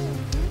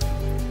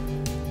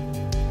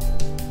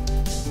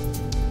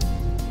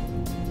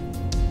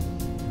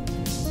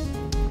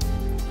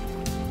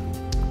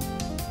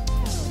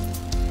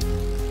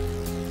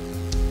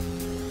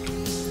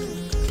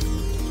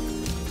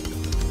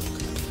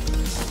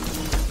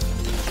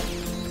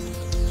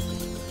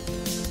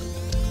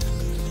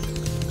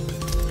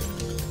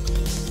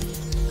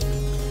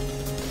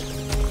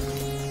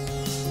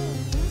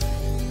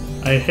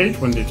 I hate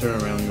when they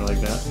turn around you like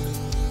that.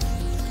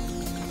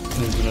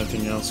 And do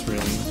nothing else,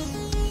 really.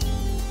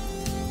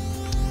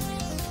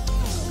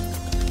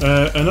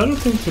 Another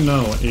thing to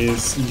know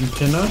is you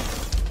cannot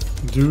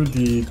do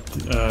the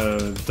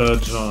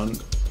dodge on,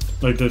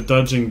 like the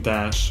dodging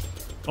dash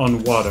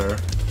on water.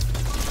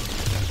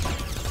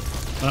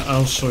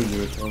 I'll show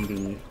you, it won't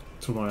be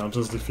too long. I'll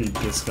just defeat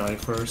this guy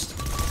first.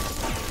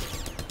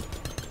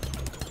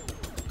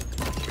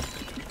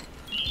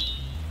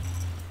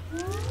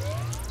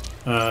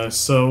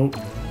 So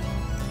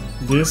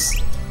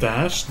this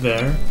dash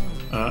there,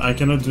 I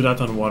cannot do that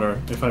on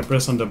water. If I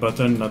press on the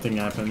button, nothing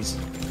happens.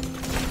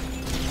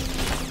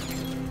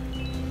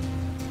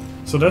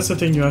 So that's the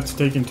thing you have to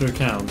take into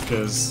account,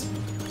 because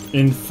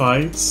in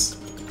fights,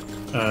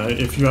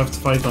 if you have to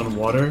fight on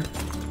water,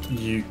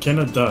 you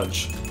cannot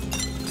dodge.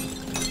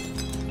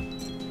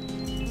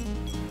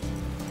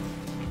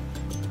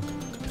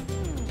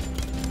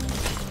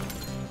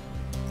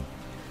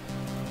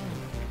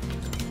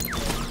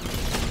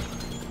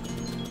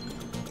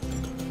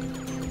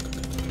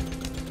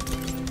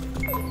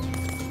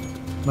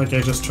 Like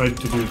I just tried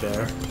to do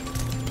there.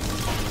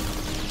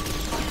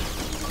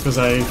 Because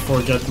I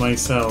forget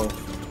myself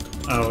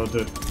how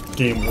the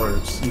game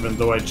works, even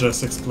though I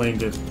just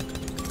explained it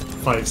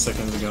 5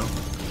 seconds ago.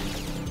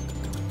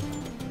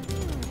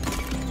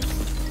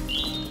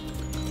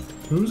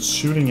 Who's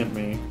shooting at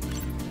me?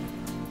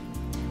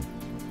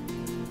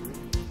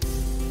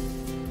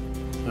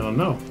 I don't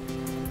know.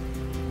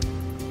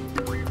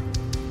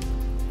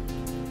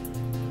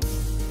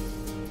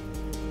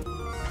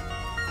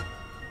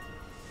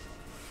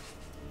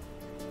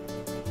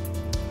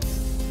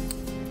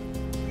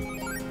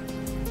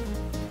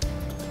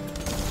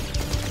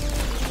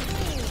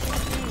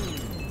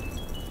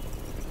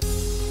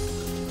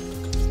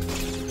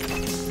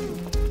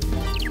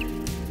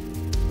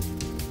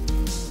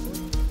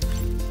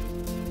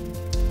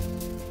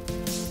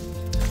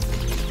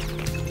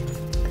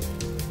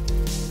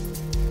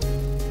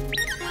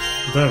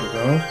 There we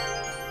go.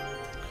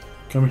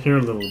 Come here,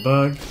 little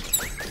bug.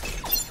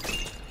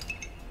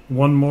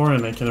 One more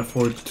and I can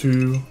afford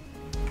 2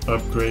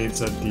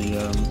 upgrades at the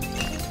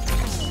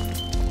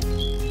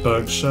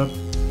bug shop.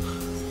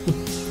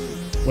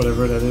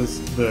 Whatever that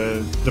is.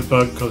 The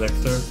bug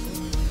collector.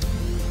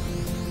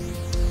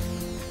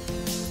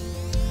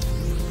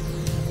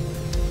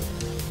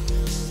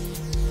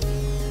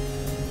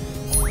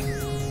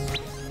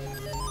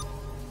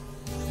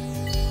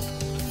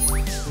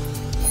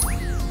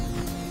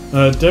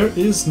 There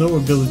is no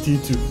ability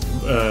to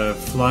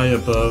fly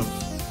above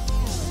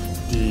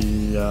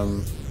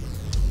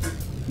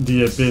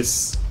the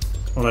abyss,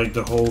 or like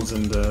the holes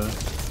in the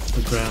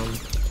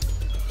ground.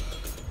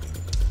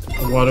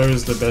 Water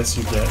is the best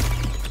you get.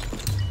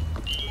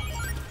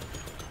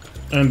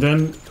 And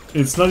then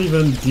it's not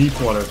even deep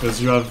water,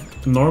 because you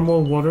have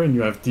normal water and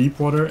you have deep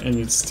water, and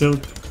you still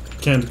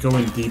can't go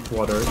in deep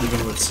water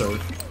even with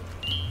surf.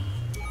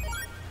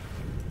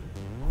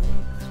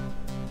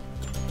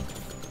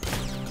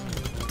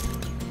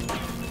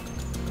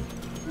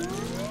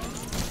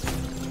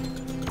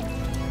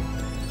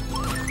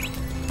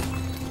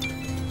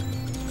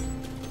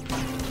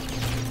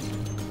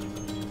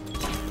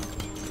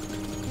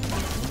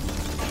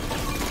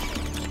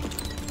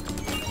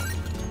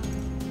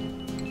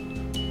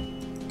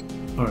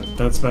 Alright,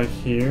 that's back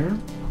here.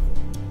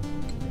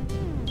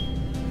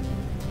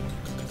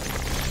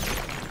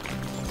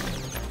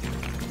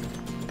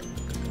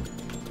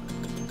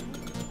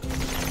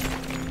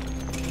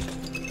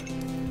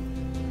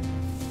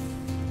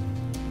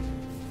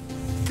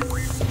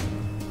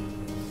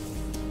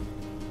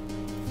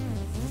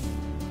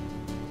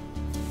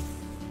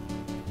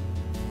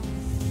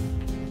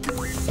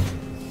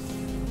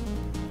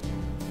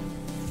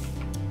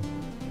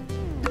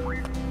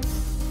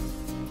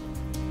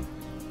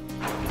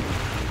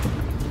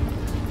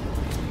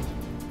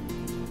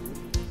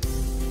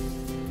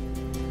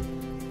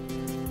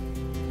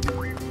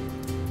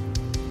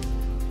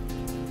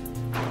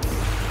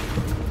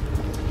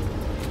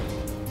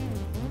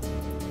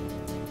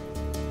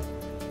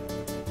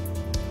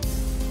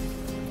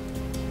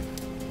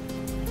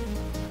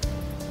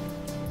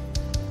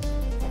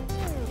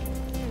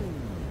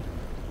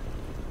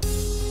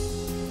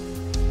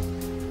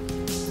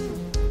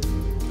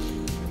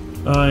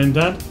 And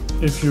that,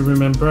 if you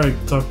remember, I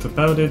talked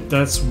about it,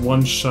 that's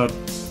one shot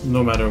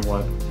no matter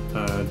what.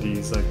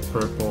 These like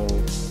purple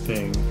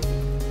thing.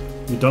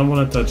 You don't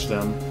want to touch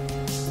them.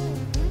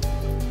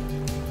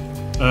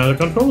 The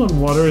control on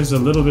water is a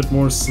little bit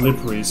more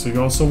slippery, so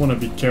you also want to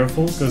be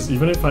careful, because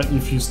even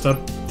if you stop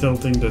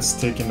tilting the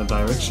stick in the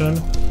direction,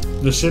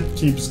 the ship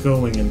keeps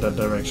going in that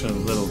direction a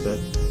little bit.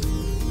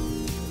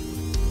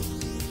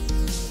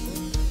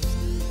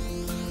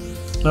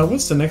 Now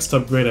what's the next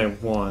upgrade I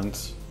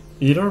want?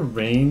 Either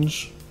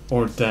range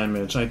or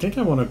damage. I think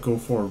I want to go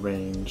for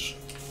range.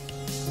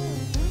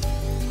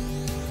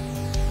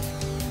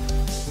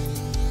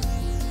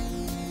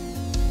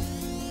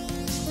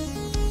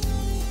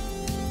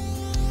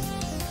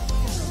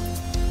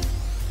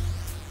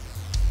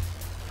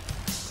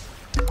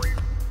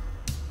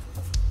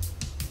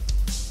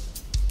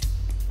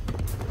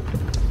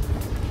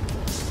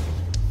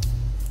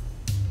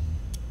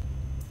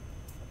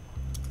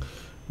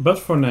 But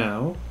for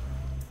now,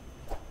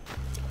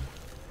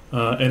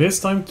 it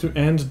is time to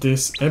end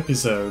this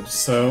episode.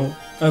 So,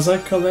 as I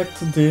collect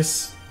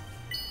this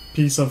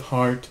piece of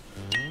heart,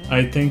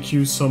 I thank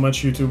you so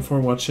much, YouTube,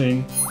 for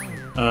watching.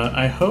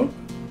 I hope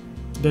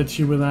that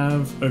you will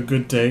have a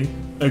good day,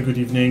 a good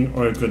evening,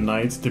 or a good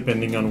night,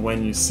 depending on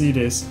when you see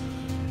this.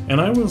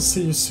 And I will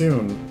see you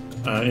soon,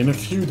 in a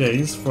few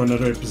days, for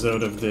another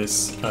episode of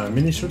this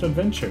Minishoot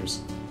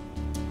Adventures.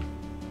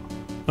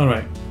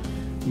 Alright,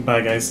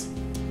 bye guys.